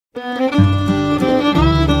Good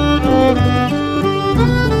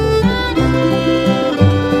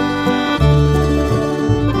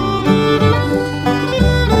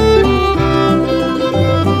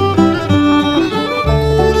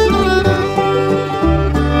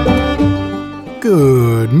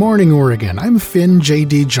morning, Oregon. I'm Finn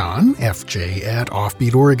J.D. John, FJ at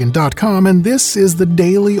OffbeatOregon.com, and this is the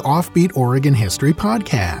Daily Offbeat Oregon History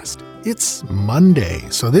Podcast. It's Monday,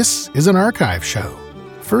 so this is an archive show.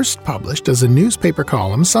 First published as a newspaper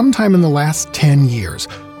column sometime in the last 10 years.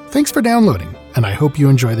 Thanks for downloading, and I hope you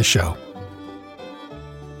enjoy the show.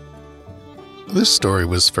 This story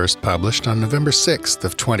was first published on November 6th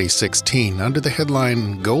of 2016 under the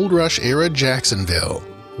headline Gold Rush Era Jacksonville,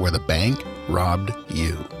 where the bank robbed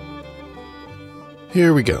you.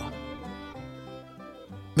 Here we go.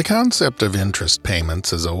 The concept of interest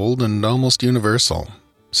payments is old and almost universal.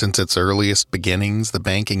 Since its earliest beginnings, the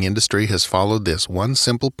banking industry has followed this one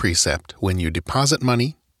simple precept: when you deposit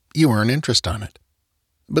money, you earn interest on it.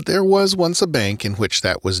 But there was once a bank in which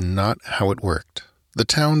that was not how it worked. The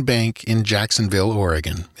Town Bank in Jacksonville,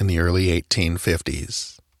 Oregon, in the early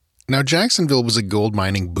 1850s. Now, Jacksonville was a gold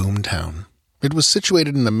mining boomtown. It was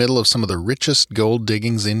situated in the middle of some of the richest gold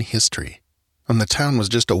diggings in history, and the town was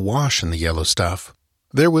just awash in the yellow stuff.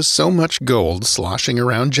 There was so much gold sloshing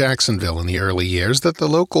around Jacksonville in the early years that the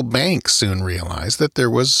local bank soon realized that there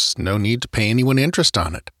was no need to pay anyone interest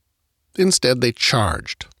on it. Instead, they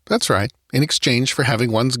charged. That's right, in exchange for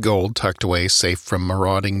having one's gold tucked away safe from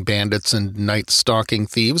marauding bandits and night-stalking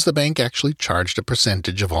thieves, the bank actually charged a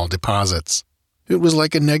percentage of all deposits. It was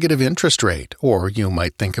like a negative interest rate, or you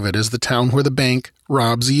might think of it as the town where the bank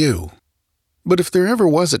robs you. But if there ever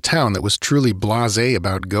was a town that was truly blasé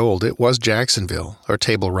about gold, it was Jacksonville, or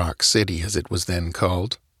Table Rock City as it was then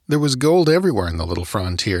called. There was gold everywhere in the little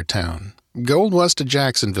frontier town. Gold was to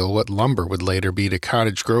Jacksonville what lumber would later be to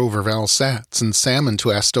Cottage Grove or Valsats, and salmon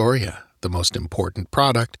to Astoria, the most important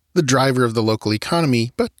product, the driver of the local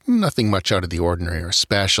economy, but nothing much out of the ordinary or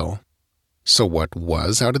special. So what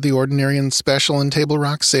was out of the ordinary and special in Table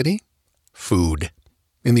Rock City? Food.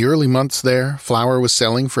 In the early months there, flour was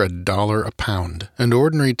selling for $1 a pound, and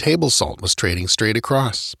ordinary table salt was trading straight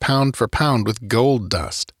across, pound for pound with gold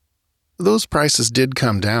dust. Those prices did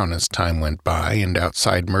come down as time went by, and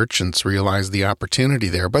outside merchants realized the opportunity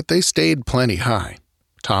there, but they stayed plenty high.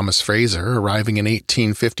 Thomas Fraser, arriving in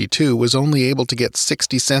 1852, was only able to get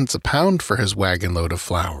 60 cents a pound for his wagon load of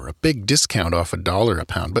flour, a big discount off $1 a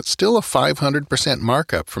pound, but still a 500%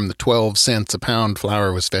 markup from the 12 cents a pound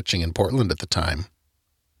flour was fetching in Portland at the time.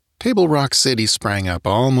 Table Rock City sprang up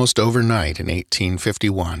almost overnight in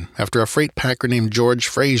 1851 after a freight packer named George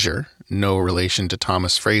Fraser, no relation to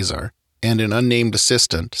Thomas Fraser, and an unnamed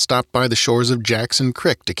assistant stopped by the shores of Jackson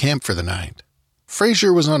Creek to camp for the night.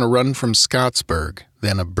 Fraser was on a run from Scottsburg,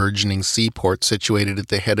 then a burgeoning seaport situated at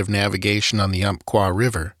the head of navigation on the Umpqua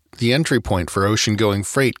River, the entry point for ocean-going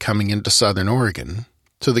freight coming into southern Oregon,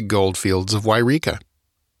 to the gold fields of Wairika.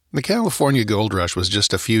 The California Gold Rush was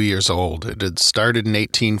just a few years old. It had started in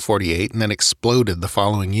 1848 and then exploded the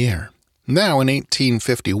following year. Now, in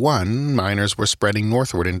 1851, miners were spreading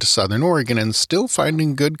northward into southern Oregon and still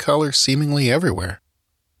finding good color seemingly everywhere.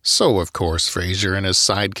 So, of course, Fraser and his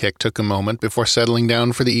sidekick took a moment before settling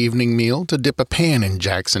down for the evening meal to dip a pan in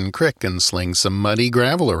Jackson Creek and sling some muddy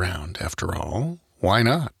gravel around. After all, why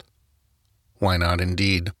not? Why not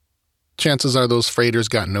indeed? Chances are those freighters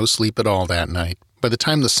got no sleep at all that night. By the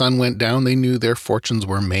time the sun went down, they knew their fortunes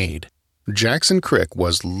were made. Jackson Creek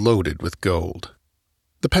was loaded with gold.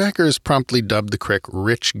 The packers promptly dubbed the creek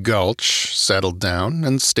Rich Gulch, settled down,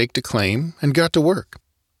 and staked a claim, and got to work.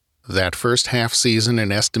 That first half-season,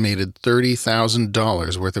 an estimated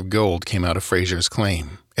 $30,000 worth of gold came out of Fraser's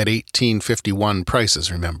claim. At 1851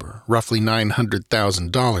 prices, remember, roughly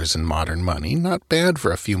 $900,000 in modern money, not bad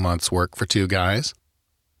for a few months' work for two guys.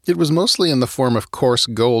 It was mostly in the form of coarse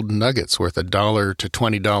gold nuggets worth $1 to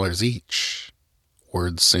 $20 each.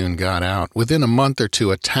 Word soon got out. Within a month or two,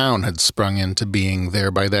 a town had sprung into being there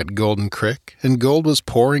by that golden creek, and gold was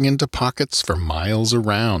pouring into pockets for miles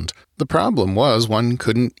around. The problem was one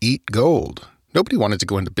couldn't eat gold. Nobody wanted to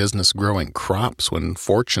go into business growing crops when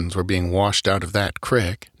fortunes were being washed out of that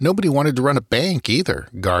creek. Nobody wanted to run a bank either,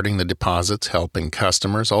 guarding the deposits, helping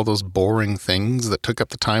customers, all those boring things that took up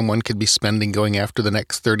the time one could be spending going after the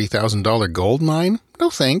next $30,000 gold mine. No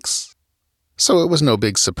thanks. So it was no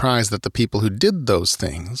big surprise that the people who did those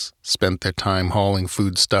things spent their time hauling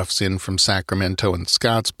foodstuffs in from Sacramento and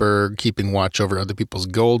Scottsburg, keeping watch over other people's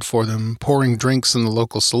gold for them, pouring drinks in the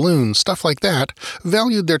local saloon, stuff like that,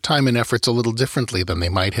 valued their time and efforts a little differently than they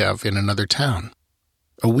might have in another town.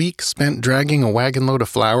 A week spent dragging a wagon load of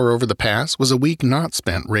flour over the pass was a week not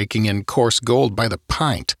spent raking in coarse gold by the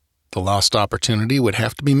pint. The lost opportunity would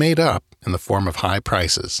have to be made up in the form of high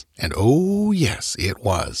prices. And oh yes, it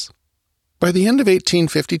was. By the end of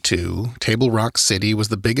 1852, Table Rock City was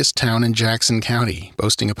the biggest town in Jackson County,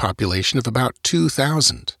 boasting a population of about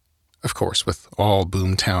 2,000. Of course, with all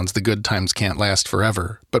boom towns, the good times can't last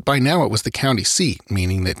forever, but by now it was the county seat,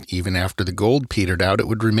 meaning that even after the gold petered out, it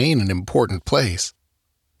would remain an important place.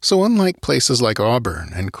 So unlike places like Auburn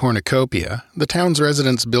and Cornucopia, the town's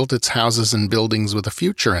residents built its houses and buildings with a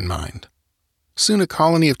future in mind. Soon a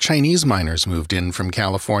colony of Chinese miners moved in from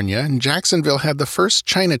California, and Jacksonville had the first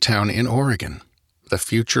Chinatown in Oregon. The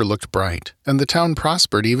future looked bright, and the town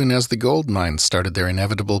prospered even as the gold mines started their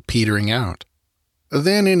inevitable petering out.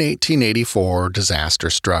 Then in 1884, disaster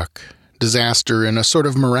struck. Disaster in a sort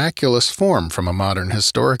of miraculous form from a modern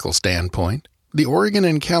historical standpoint. The Oregon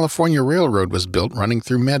and California Railroad was built running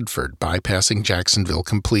through Medford, bypassing Jacksonville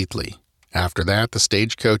completely. After that, the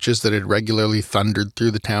stagecoaches that had regularly thundered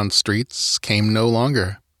through the town's streets came no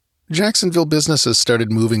longer. Jacksonville businesses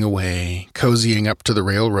started moving away, cozying up to the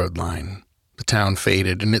railroad line. The town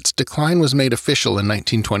faded, and its decline was made official in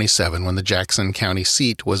 1927 when the Jackson County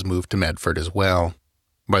seat was moved to Medford as well.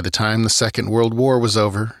 By the time the Second World War was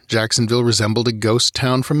over, Jacksonville resembled a ghost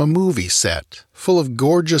town from a movie set, full of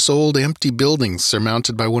gorgeous old empty buildings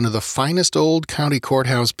surmounted by one of the finest old county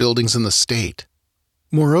courthouse buildings in the state.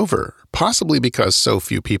 Moreover, possibly because so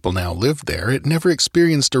few people now lived there, it never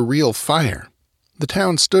experienced a real fire. The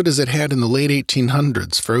town stood as it had in the late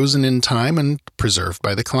 1800s, frozen in time and preserved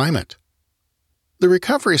by the climate. The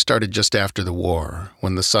recovery started just after the war,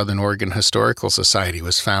 when the Southern Oregon Historical Society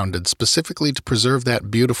was founded specifically to preserve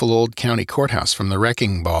that beautiful old county courthouse from the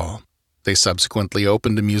wrecking ball. They subsequently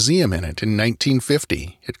opened a museum in it in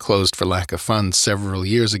 1950. It closed for lack of funds several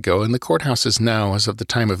years ago, and the courthouse is now, as of the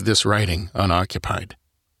time of this writing, unoccupied.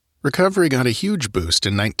 Recovery got a huge boost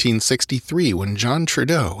in 1963 when John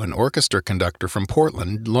Trudeau, an orchestra conductor from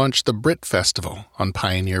Portland, launched the Brit Festival on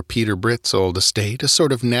pioneer Peter Britt's old estate, a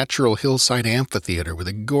sort of natural hillside amphitheater with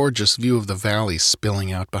a gorgeous view of the valley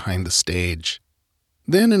spilling out behind the stage.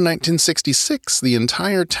 Then in 1966, the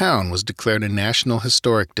entire town was declared a National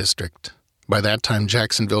Historic District. By that time,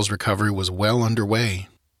 Jacksonville's recovery was well underway.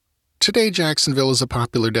 Today, Jacksonville is a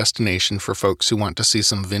popular destination for folks who want to see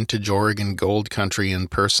some vintage Oregon gold country in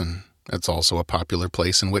person. It's also a popular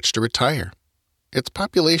place in which to retire. Its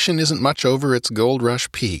population isn't much over its gold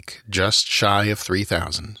rush peak, just shy of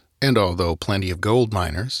 3,000. And although plenty of gold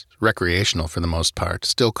miners, recreational for the most part,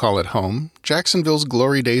 still call it home, Jacksonville's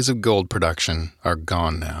glory days of gold production are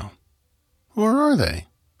gone now. Or are they?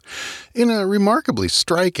 In a remarkably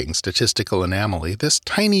striking statistical anomaly, this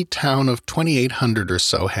tiny town of 2,800 or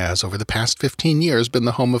so has, over the past 15 years, been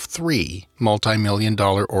the home of 3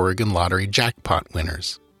 multi-million-dollar Oregon lottery jackpot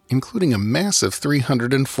winners, including a massive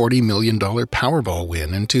 $340 million Powerball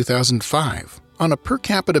win in 2005. On a per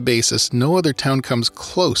capita basis, no other town comes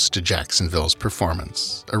close to Jacksonville's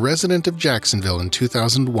performance. A resident of Jacksonville in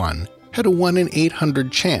 2001 had a 1 in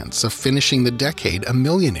 800 chance of finishing the decade a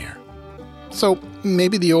millionaire. So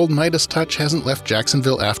maybe the old Midas touch hasn't left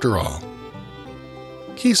Jacksonville after all.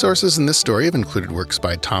 Key sources in this story have included works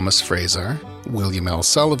by Thomas Fraser, William L.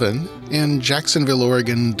 Sullivan, and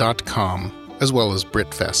JacksonvilleOregon.com, as well as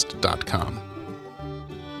Britfest.com.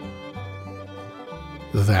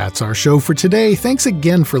 That's our show for today. Thanks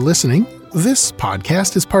again for listening. This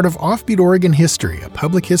podcast is part of Offbeat Oregon History, a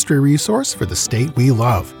public history resource for the state we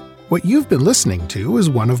love. What you've been listening to is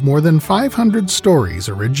one of more than 500 stories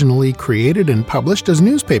originally created and published as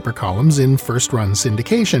newspaper columns in first-run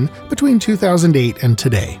syndication between 2008 and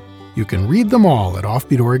today. You can read them all at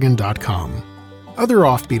offbeatoregon.com. Other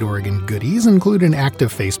Offbeat Oregon goodies include an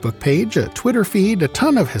active Facebook page, a Twitter feed, a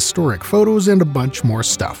ton of historic photos, and a bunch more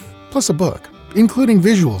stuff, plus a book, including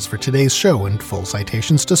visuals for today's show and full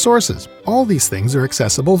citations to sources. All these things are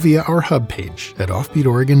accessible via our hub page at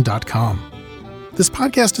offbeatoregon.com. This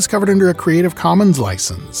podcast is covered under a Creative Commons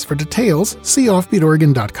license. For details, see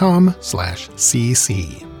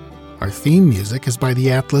offbeatoregon.com/cc. Our theme music is by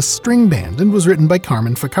the Atlas String Band and was written by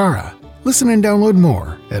Carmen Ficarra. Listen and download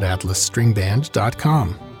more at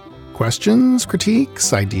atlasstringband.com. Questions,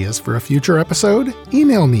 critiques, ideas for a future episode?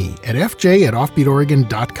 Email me at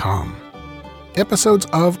fj@offbeatoregon.com. Episodes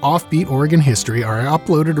of Offbeat Oregon History are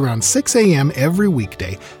uploaded around 6 a.m. every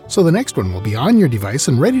weekday, so the next one will be on your device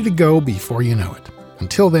and ready to go before you know it.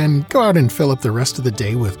 Until then, go out and fill up the rest of the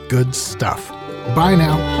day with good stuff. Bye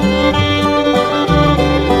now.